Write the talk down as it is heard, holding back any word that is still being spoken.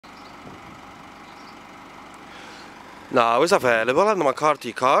Now is available at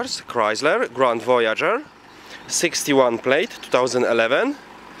McCarthy Cars, Chrysler, Grand Voyager, 61 plate, 2011,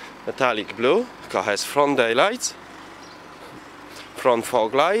 metallic blue. Car has front daylights, front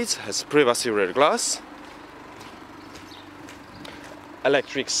fog lights, has privacy rear glass,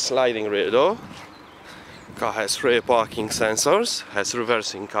 electric sliding rear door. Car has rear parking sensors, has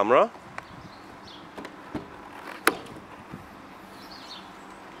reversing camera.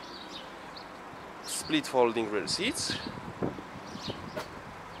 Split folding rear seats,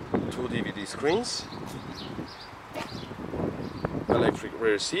 2 DVD screens, electric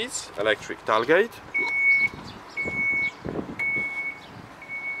rear seats, electric tailgate,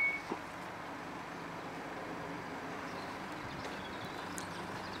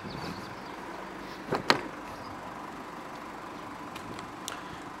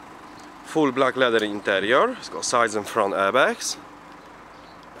 full black leather interior. It's got sides and front airbags,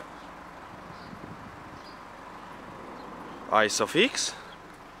 ISOFIX,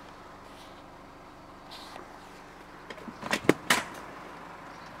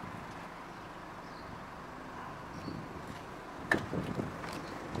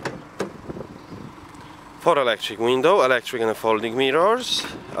 for electric window, electric and folding mirrors,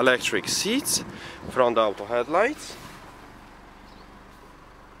 electric seats, front auto headlights,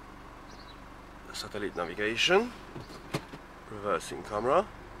 satellite navigation, reversing camera,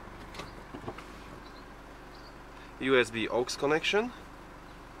 USB aux connection,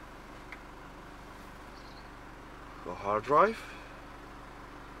 got hard drive,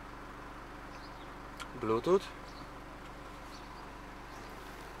 Bluetooth,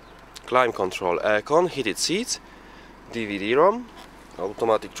 climate control, aircon, heated seats, DVD-ROM,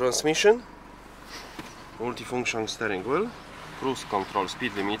 automatic transmission, multifunction steering wheel, cruise control,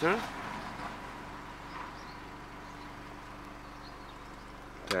 speed limiter.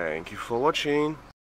 Thank you for watching.